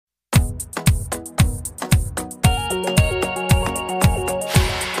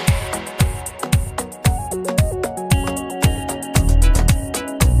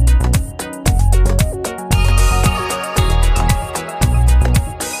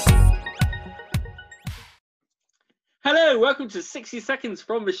Hello, welcome to 60 Seconds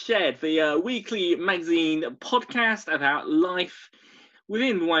from the Shed, the weekly magazine podcast about life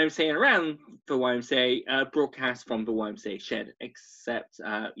within the YMCA and around the YMCA, broadcast from the YMCA Shed. Except,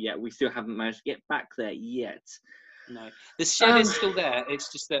 we still haven't managed to get back there yet. No, the shed is still there.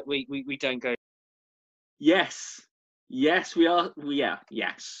 It's just that we don't go. Yes, we are.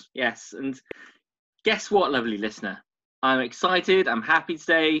 Yes. And guess what, lovely listener? I'm excited. I'm happy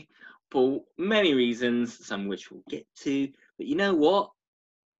today for many reasons, some of which we'll get to. But you know what?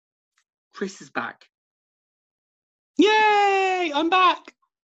 Chris is back. Yay! I'm back.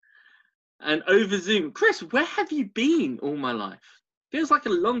 And over Zoom. Chris, where have you been all my life? Feels like a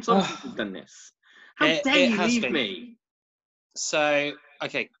long time since we've done this. How dare you leave me? So,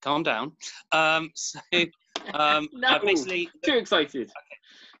 okay, calm down. No, I've basically too excited.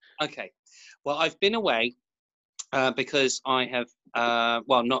 Okay. Well, I've been away because I have,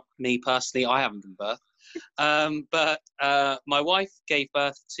 well, not me personally, I haven't given birth, but my wife gave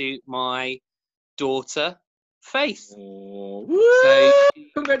birth to my daughter, Faith. Oh, so,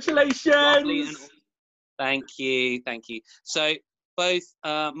 congratulations! Thank you. So, both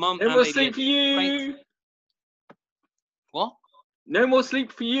mum and no more baby sleep for you. What? No more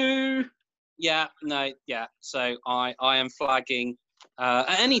sleep for you. Yeah. So I am flagging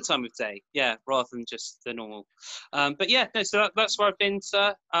at any time of day, rather than just the normal. But yeah, no. So that's where I've been,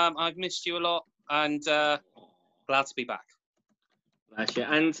 sir. I've missed you a lot, and glad to be back. Bless you.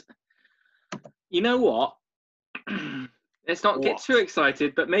 And you know what? Let's not get too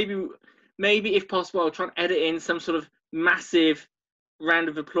excited, but maybe if possible, I'll try and edit in some sort of massive round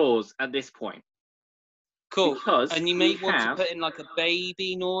of applause at this point. Cool. Because and you may want to put in like a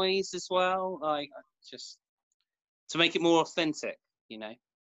baby noise as well, like just to make it more authentic, you know.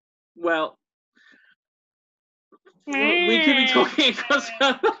 Well, we could be talking.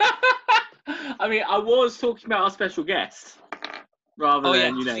 I mean, I was talking about our special guest, rather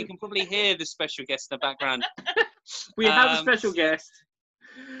than you know. You can probably hear the special guest in the background. We have a special guest.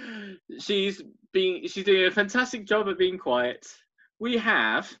 She's doing a fantastic job at being quiet. We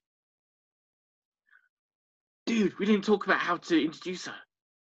have. Dude, we didn't talk about how to introduce her.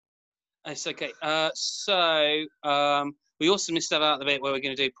 It's okay. We also missed out the bit where we're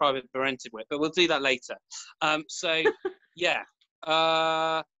going to do private parented with, but we'll do that later. So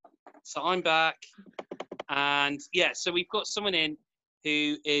I'm back, and so we've got someone in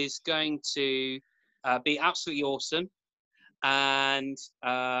who is going to be absolutely awesome, and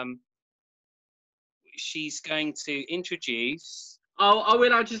she's going to introduce. Oh,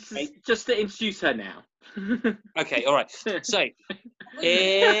 will I just to introduce her now? Okay, all right. So,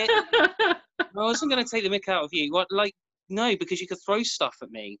 I wasn't going to take the mick out of you. What, like, no, because you could throw stuff at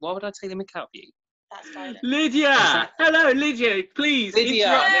me. Why would I take the mick out of you? That's silent. Lydia! Hello, Lydia. Please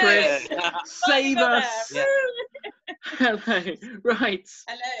interrupt Chris. Save us. Yeah. Hello. Right.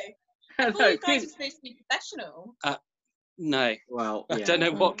 Hello. Hello. I thought you guys were supposed to be professional. No. Well, I don't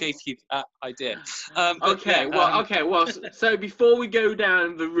know what gave you that idea. Well, so before we go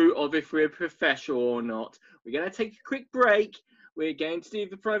down the route of if we're professional or not, we're going to take a quick break. We're going to do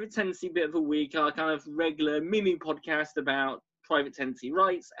the private tenancy bit of the week, our kind of regular mini podcast about private tenancy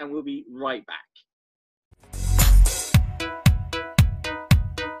rights, and we'll be right back.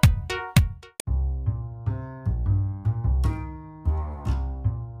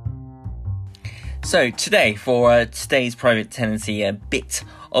 So today, for today's private tenancy bit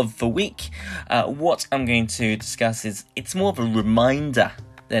of the week, what I'm going to discuss it's more of a reminder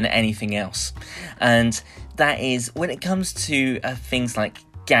than anything else. And that is when it comes to things like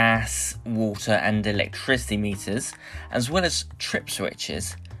gas, water and electricity meters, as well as trip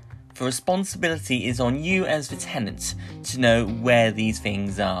switches, the responsibility is on you as the tenant to know where these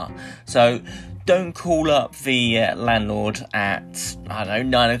things are. So don't call up the landlord at,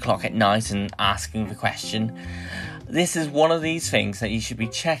 9 o'clock at night and asking the question. This is one of these things that you should be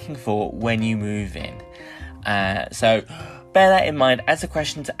checking for when you move in. So bear that in mind as a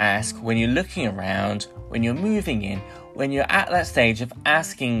question to ask when you're looking around, when you're moving in, when you're at that stage of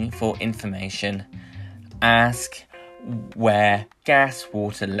asking for information. Ask where gas,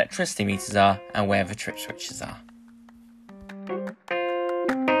 water, electricity meters are and where the trip switches are.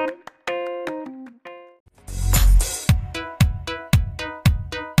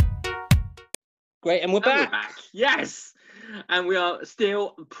 Great, and we're back. Yes, and we are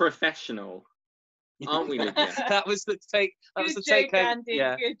still professional, aren't we, Lydia? That was the take. That was the take home. Andy,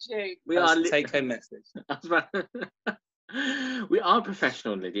 Yeah, good joke. We are the take home message. We are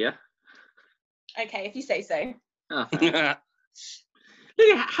professional, Lydia. Okay, if you say so. Oh, Lydia,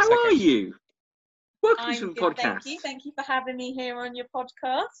 how are you? Welcome to the podcast. Thank you for having me here on your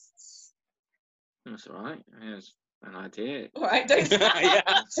podcasts. That's all right. Yes. An idea. All right, don't. Yeah.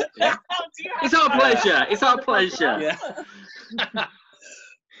 Yeah. Do you have It's our to- pleasure. It's our pleasure. Yeah.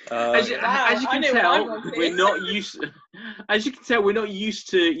 As you Wow, can I know what I tell, want to. we're not used. As you can tell, we're not used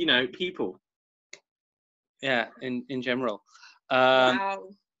to people. Yeah, in general. Wow.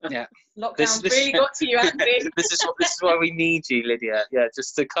 Yeah. Lockdown's This- really got to you, Andy. This is why we need you, Lydia. Yeah,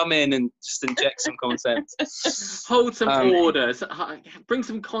 just to come in and just inject some common sense. Hold some Um, order. Bring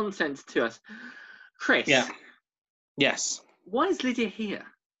some content to us. Chris. Yeah. Yes. Why is Lydia here?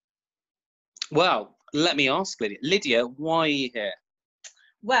 Well, let me ask Lydia. Lydia, why are you here?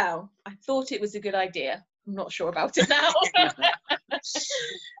 Well, I thought it was a good idea. I'm not sure about it now.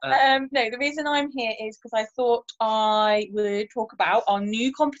 No, the reason I'm here is because I thought I would talk about our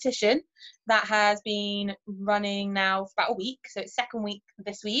new competition that has been running now for about a week. So it's second week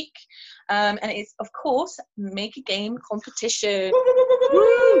this week. And it's, of course, Make a Game competition.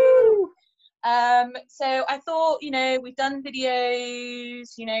 So I thought, we've done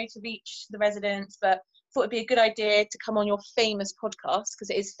videos, to reach the residents, but thought it'd be a good idea to come on your famous podcast because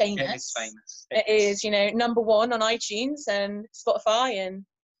it is famous. It is famous. It is, #1 on iTunes and Spotify and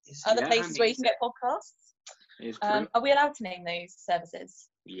other places where you can get podcasts. It's true. Are we allowed to name those services?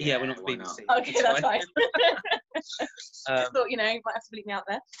 Yeah, we're not why BBC. Okay, that's fine. Just Um, thought, might have to bleep me out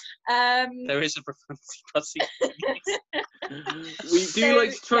there. There is a profancy. We do So,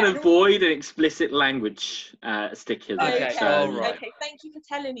 like to try yeah. and avoid an explicit language sticker there. Okay, so, all right. Okay, thank you for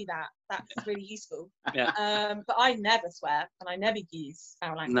telling me that. That's really useful. Yeah. But I never swear and I never use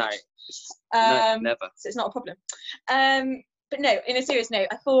foul language. No, Um, never. So it's not a problem. But no, in a serious note,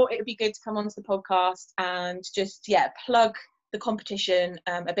 I thought it would be good to come onto the podcast and just, plug the competition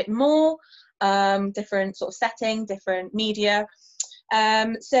a bit more, different sort of setting, different media.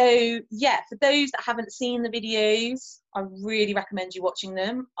 For those that haven't seen the videos, I really recommend you watching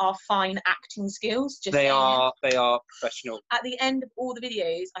them. Our fine acting skills. They are professional. At the end of all the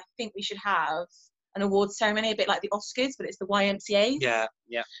videos, I think we should have an awards ceremony, a bit like the Oscars, but it's the YMCA. Yeah.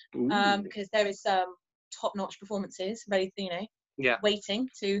 Ooh. Because there is some top-notch performances ready, Yeah. waiting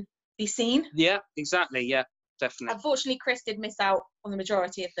to be seen. Yeah, exactly. Yeah, definitely. Unfortunately, Chris did miss out on the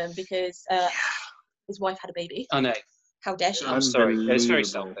majority of them because his wife had a baby. I know. How dare she? I'm sorry. It's very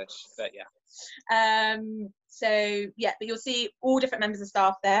Unbelievable. selfish, but yeah. But you'll see all different members of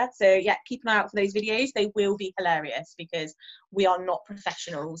staff there. So keep an eye out for those videos. They will be hilarious because we are not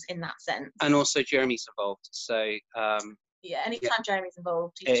professionals in that sense. And also Jeremy's involved, so Anytime Jeremy's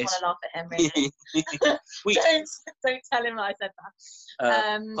involved, you just want to laugh at him, really. we don't tell him I said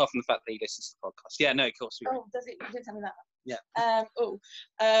that. apart from the fact that he listens to the podcast. Yeah, no, of course we will. Oh, does it? You didn't tell me that.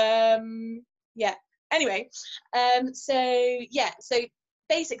 Yeah. Anyway, so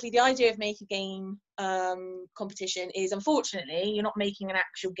basically the idea of Make a Game competition is, unfortunately, you're not making an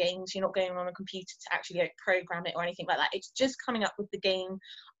actual game, so you're not going on a computer to actually program it or anything like that. It's just coming up with the game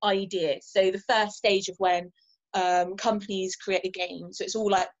idea. So the first stage of when companies create a game, so it's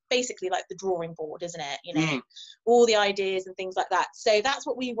all basically like the drawing board, isn't it? All the ideas and things like that. So that's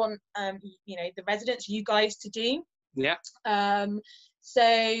what we want the residents, you guys, to do. Yeah. So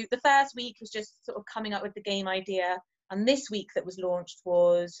the first week was just sort of coming up with the game idea, and this week that was launched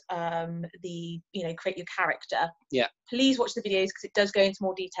was the create your character. Yeah. Please watch the videos because it does go into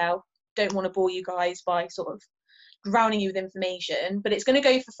more detail. Don't want to bore you guys by sort of drowning you with information, but it's going to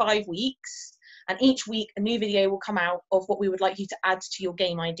go for 5 weeks, and each week a new video will come out of what we would like you to add to your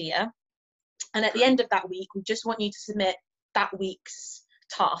game idea. And at the end of that week, we just want you to submit that week's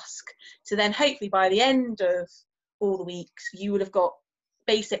task. So then hopefully by the end of all the weeks, you would have got,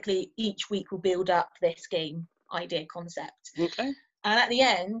 basically each week will build up this game idea concept. Okay. And at the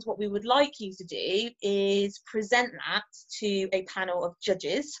end, what we would like you to do is present that to a panel of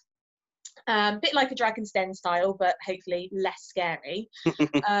judges. A bit like a Dragon's Den style, but hopefully less scary.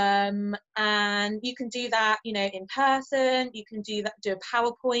 And you can do that, in person. You can do a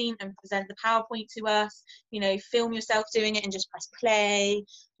PowerPoint and present the PowerPoint to us. Film yourself doing it and just press play.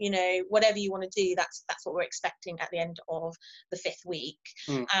 Whatever you want to do, that's what we're expecting at the end of the 5th week.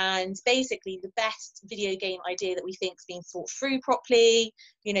 And basically, the best video game idea that we think has been thought through properly,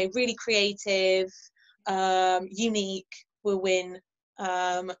 really creative, unique, will win.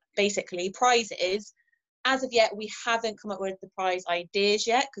 Basically prizes. As of yet, we haven't come up with the prize ideas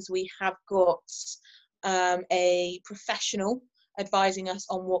yet because we have got a professional advising us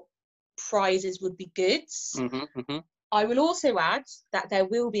on what prizes would be good. I will also add that there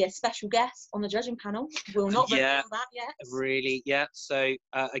will be a special guest on the judging panel. We'll not reveal that yet. Really, yeah. So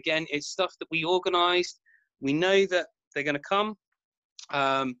again, it's stuff that we organised. We know that they're going to come,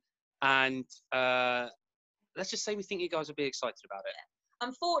 and let's just say we think you guys will be excited about it.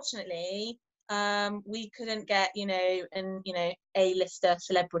 Unfortunately, we couldn't get, A-lister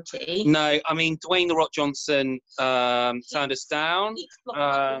celebrity. No, I mean Dwayne the Rock Johnson turned us down. Keeps blocking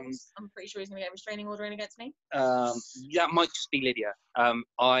my calls. I'm pretty sure he's going to get a restraining order in against me. That might just be Lydia.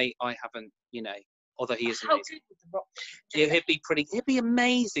 I haven't, although he is How amazing. good would The Rock He'd be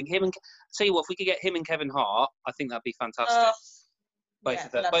amazing. Tell you what, if we could get him and Kevin Hart, I think that'd be fantastic.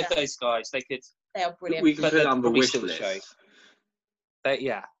 Both those guys, they are brilliant. We can put it on the probably wish still list. show.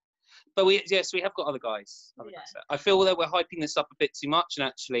 Yeah. But we have got other guys. Yeah. I feel that we're hyping this up a bit too much, and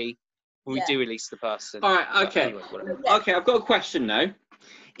actually, when we do release the person. All right. Okay. Anyway, whatever. Okay. I've got a question now.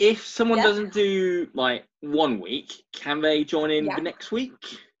 If someone doesn't do like 1 week, can they join in the next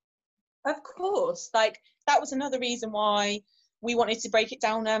week? Of course. Like, that was another reason why we wanted to break it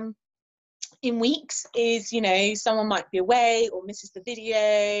down in weeks. Is someone might be away or misses the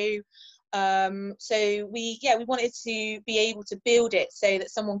video. So we wanted to be able to build it so that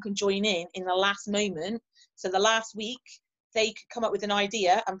someone can join in the last moment. So the last week they could come up with an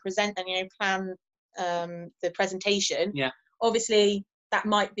idea and present and plan the presentation. Yeah. Obviously that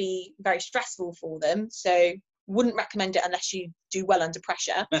might be very stressful for them, so wouldn't recommend it unless you do well under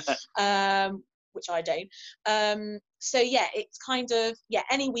pressure, which I don't. So yeah, it's kind of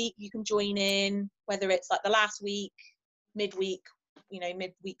any week you can join in, whether it's like the last week, midweek,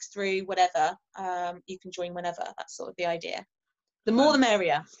 mid-weeks through, whatever, you can join whenever. That's sort of the idea. The more the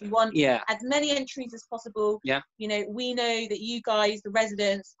merrier. We want as many entries as possible. Yeah. We know that you guys, the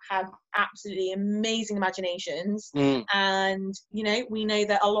residents, have absolutely amazing imaginations. And, we know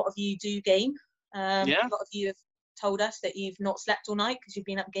that a lot of you do game. A lot of you have told us that you've not slept all night because you've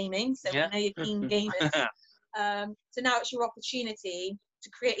been up gaming. So we know you're keen gamers. So now it's your opportunity to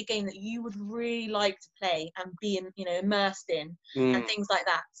create a game that you would really like to play and be immersed in and things like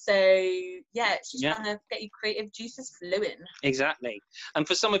that. So it's just trying to get your creative juices flowing. Exactly. And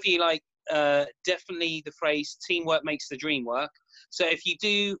for some of you, definitely the phrase teamwork makes the dream work. So if you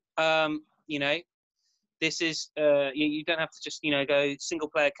do this is you don't have to just go single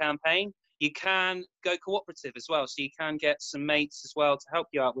player campaign. You can go cooperative as well, so you can get some mates as well to help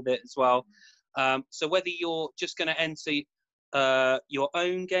you out with it as well. So whether you're just going to enter your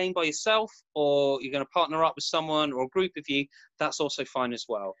own game by yourself, or you're going to partner up with someone or a group of you, that's also fine as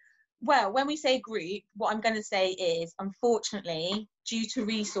well. Well, when we say group, what I'm going to say is, unfortunately, due to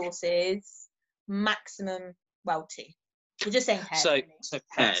resources, maximum, two. We're just saying pairs. So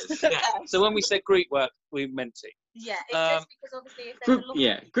pairs. So when we said group work, we meant to. Yeah, it's just because obviously if there's a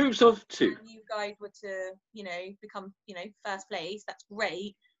lot of groups of 2. And you guys were to, become, first place, that's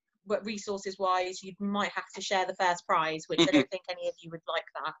great. But resources-wise, you might have to share the first prize, which I don't think any of you would like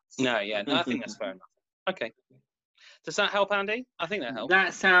that. No, I think that's fair enough. Okay. Does that help, Andy? I think that helps.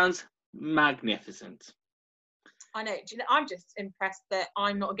 That sounds magnificent. I know. I'm just impressed that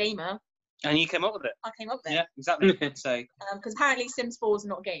I'm not a gamer. And you came up with it. I came up with it. Yeah, exactly. So. Because apparently Sims 4 is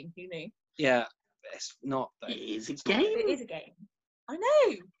not a game. Who knew? Yeah, it's not. Though. It is a game. It is a game. I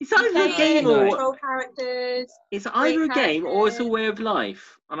know. It's either a game or control characters. It's either a game or it's a way of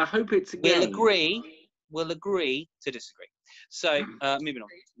life, and I hope it's a game. We'll agree to disagree. So moving on.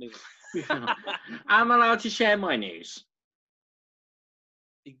 I'm allowed to share my news.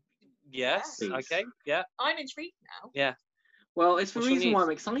 Yes. Please. Okay. Yeah. I'm intrigued now. Yeah. Well, it's the reason why I'm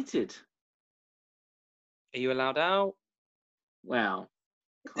excited. Are you allowed out? Well.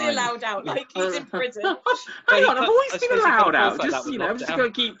 Is he allowed out like he's in prison? Hang on, I've always been allowed out. Just I'm just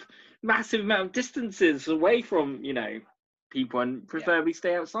going to keep massive amount of distances away from people and preferably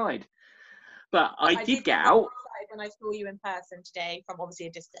stay outside. But I did get out when I saw you in person today, from obviously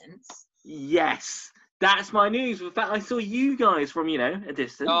a distance. Yes, that's my news. In fact, I saw you guys from a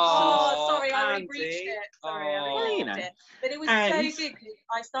distance. Oh, sorry, I already breached it. Sorry, I breached it. But it was so good.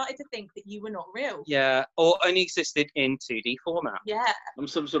 I started to think that you were not real. Yeah, or only existed in 2D format. Yeah. I'm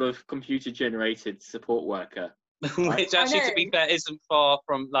some sort of computer-generated support worker. Which actually, to be fair, isn't far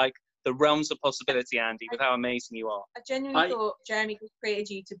from the realms of possibility, Andy, with how amazing you are. I genuinely thought Jeremy created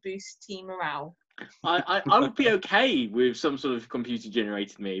you to boost team morale. I would be okay with some sort of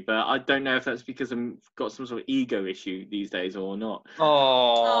computer-generated me, but I don't know if that's because I've got some sort of ego issue these days or not.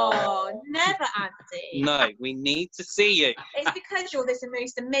 Oh, never, Andy. No, we need to see you. It's because you're this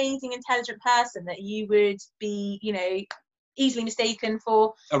most amazing, intelligent person that you would be, easily mistaken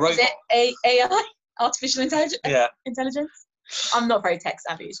for. A robot. Is it AI? Artificial intelligence? Yeah. Intelligence? I'm not very tech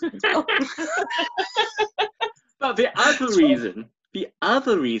savvy. But the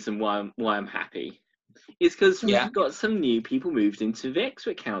other reason why I'm happy is because we've got some new people moved into the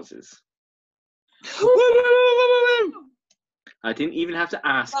Exwick houses. I didn't even have to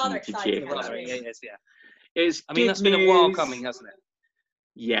ask you to cheer. That's been a while coming, hasn't it?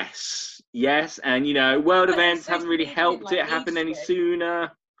 Yes, and world events haven't really helped it happen any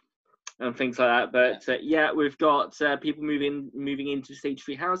sooner, and things like that. But we've got people moving into stage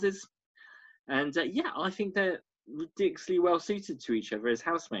 3 houses, and I think they're ridiculously well suited to each other as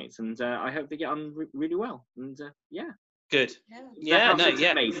housemates, and I hope they get on really well. And good.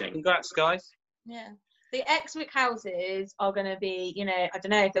 Amazing. Congrats, guys. Yeah. The Exwick houses are going to be, I don't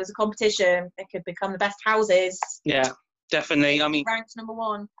know, if there was a competition, they could become the best houses. Yeah, definitely. I mean, ranked number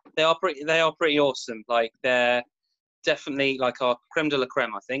 1. They are pretty awesome. Like, they're definitely like our creme de la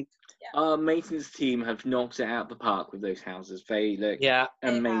creme, I think. Yeah. Our maintenance team have knocked it out of the park with those houses. They look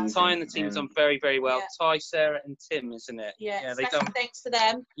amazing. Ty and the team's done very, very well. Yeah. Ty, Sarah, and Tim, isn't it? Yeah, special thanks to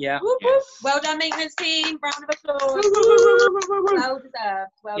them. Yeah. Woo, woo. Yes. Well done, maintenance team. Round of applause. Well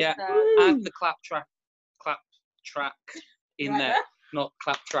deserved. Well deserved. And the clap track in there, not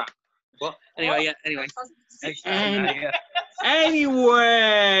clap track. What? Anyway,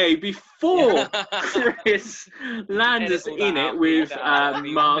 Anyway, before Chris lands us in it with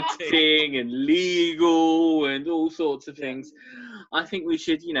marketing and legal and all sorts of things, I think we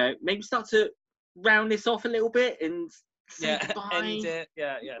should, maybe start to round this off a little bit and say goodbye. End it.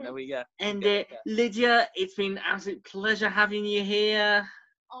 End it. Lydia, it's been an absolute pleasure having you here.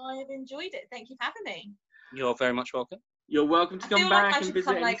 I've enjoyed it. Thank you for having me. You're very much welcome. You're welcome to come back and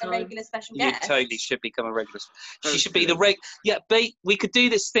visit anytime. A regular special guest. You totally should become a regular. She should be the we could do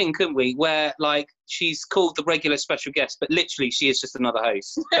this thing, couldn't we? Where like she's called the regular special guest, but literally she is just another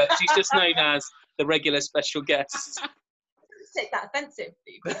host. But she's just known as the regular special guest. Take that offensive,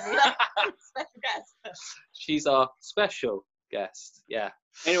 special guest. She's our special guest. Yeah.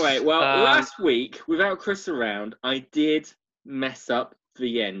 Anyway, well, last week without Chris around, I did mess up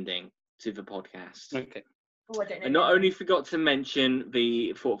the ending to the podcast. Okay. Oh, I don't know. I not only forgot to mention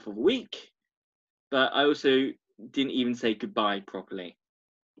the thought for the week, but I also didn't even say goodbye properly.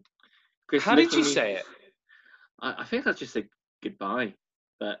 Chris, how did you say it? I think I just said goodbye,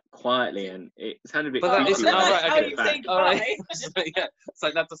 but quietly, and it sounded a bit. But all right. Yeah, it's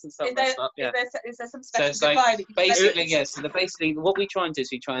like that doesn't sound messed up. Yeah. Is there some special goodbye? Basically, yes. So basically, what we try and do is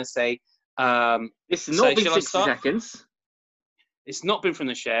we try and say, it's not been 60 seconds. It's not been from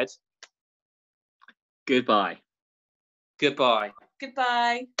the shed. Goodbye. Goodbye.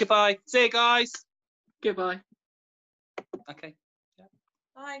 See you guys. Goodbye. Okay. Yeah.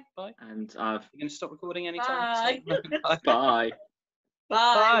 Bye. And you're going to stop recording anytime? Bye. Bye.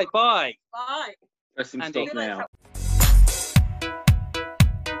 Bye. Bye. Pressing stop now.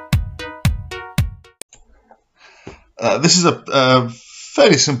 This is a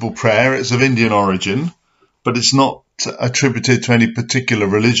fairly simple prayer. It's of Indian origin, but it's not attributed to any particular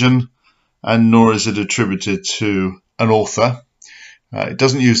religion, and nor is it attributed to an author. It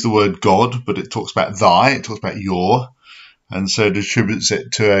doesn't use the word God, but it talks about thy, it talks about your, and so it attributes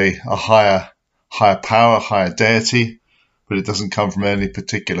it to a higher power, higher deity, but it doesn't come from any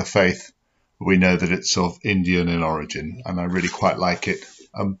particular faith. We know that it's of Indian in origin, and I really quite like it,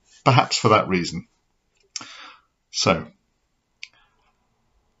 perhaps for that reason. So,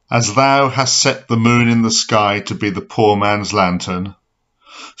 as thou hast set the moon in the sky to be the poor man's lantern,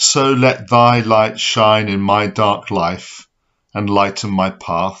 so let thy light shine in my dark life and lighten my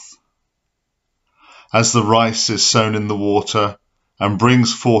path. As the rice is sown in the water and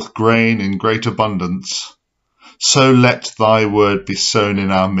brings forth grain in great abundance, so let thy word be sown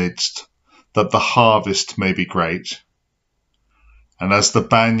in our midst, that the harvest may be great. And as the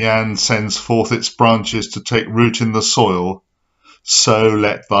banyan sends forth its branches to take root in the soil, so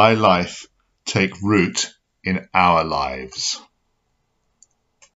let thy life take root in our lives.